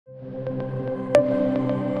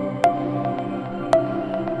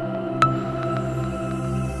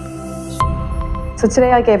So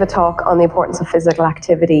today I gave a talk on the importance of physical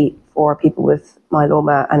activity for people with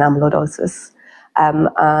myeloma and amyloidosis.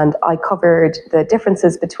 And I covered the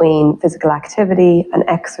differences between physical activity and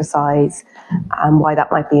exercise and why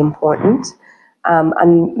that might be important.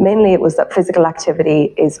 And mainly it was that physical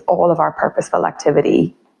activity is all of our purposeful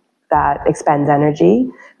activity that expends energy,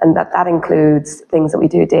 and that includes things that we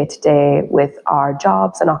do day to day with our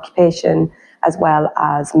jobs and occupation, as well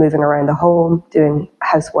as moving around the home, doing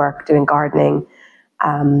housework, doing gardening,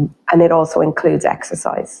 and it also includes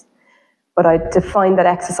exercise. But I define that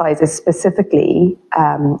exercise as specifically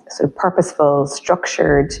sort of purposeful,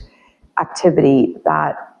 structured activity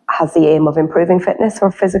that has the aim of improving fitness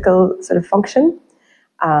or physical sort of function.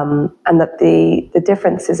 And that the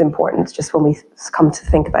difference is important just when we come to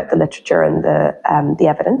think about the literature and the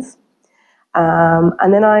evidence.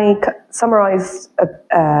 And then I summarised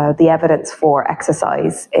the evidence for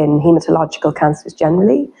exercise in hematological cancers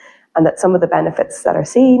generally, and that some of the benefits that are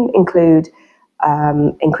seen include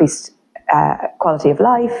increased quality of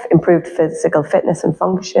life, improved physical fitness and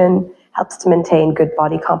function, helps to maintain good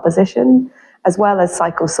body composition, as well as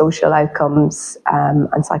psychosocial outcomes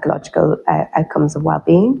and psychological outcomes of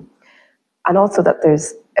well-being. And also that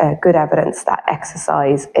there's good evidence that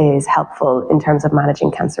exercise is helpful in terms of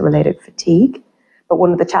managing cancer-related fatigue. But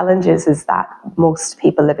one of the challenges is that most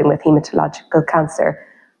people living with hematological cancer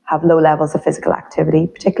have low levels of physical activity,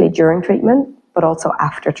 particularly during treatment, but also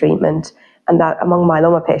after treatment. And that among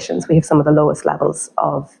myeloma patients, we have some of the lowest levels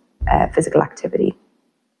of physical activity.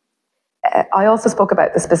 I also spoke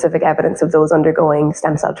about the specific evidence of those undergoing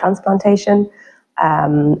stem cell transplantation,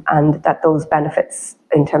 and that those benefits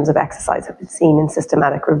in terms of exercise have been seen in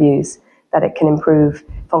systematic reviews, that it can improve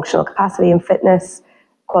functional capacity and fitness,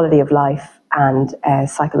 quality of life, and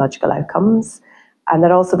psychological outcomes. And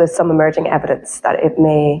that also there's some emerging evidence that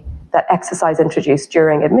that exercise introduced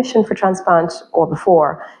during admission for transplant or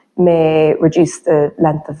before may reduce the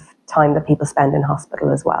length of time that people spend in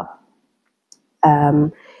hospital as well.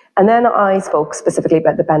 And then I spoke specifically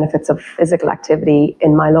about the benefits of physical activity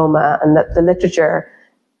in myeloma, and that the literature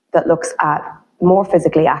that looks at more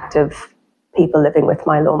physically active people living with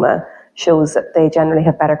myeloma shows that they generally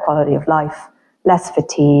have better quality of life, less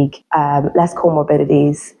fatigue, less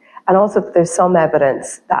comorbidities, and also that there's some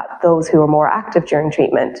evidence that those who are more active during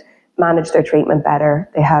treatment manage their treatment better.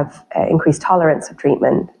 They have increased tolerance of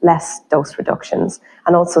treatment, less dose reductions,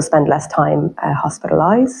 and also spend less time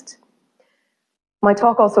hospitalized. My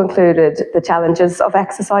talk also included the challenges of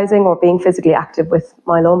exercising or being physically active with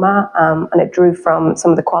myeloma, and it drew from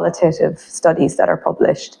some of the qualitative studies that are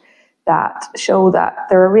published that show that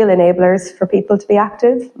there are real enablers for people to be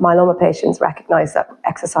active. Myeloma patients recognize that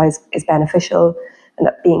exercise is beneficial and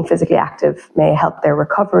that being physically active may help their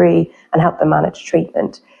recovery and help them manage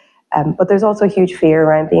treatment. But there's also a huge fear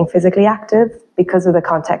around being physically active because of the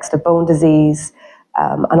context of bone disease,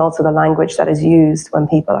 and also the language that is used when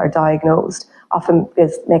people are diagnosed often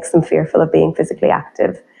makes them fearful of being physically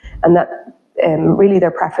active, and that really their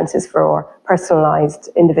preference is for personalised,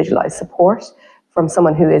 individualised support from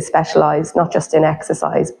someone who is specialised not just in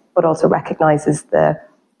exercise, but also recognises the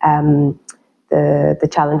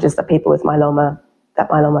challenges that people with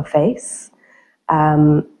myeloma face.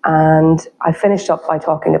 And I finished up by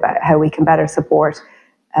talking about how we can better support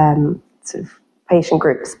sort of patient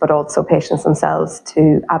groups, but also patients themselves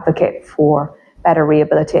to advocate for better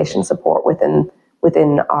rehabilitation support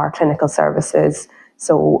within our clinical services.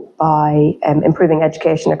 So by improving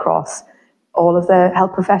education across all of the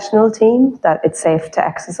health professional team, that it's safe to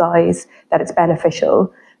exercise, that it's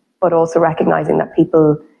beneficial, but also recognising that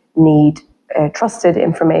people need trusted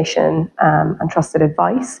information and trusted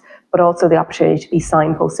advice, but also the opportunity to be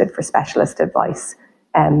signposted for specialist advice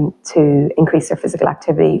to increase their physical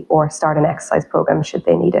activity or start an exercise program should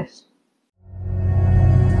they need it.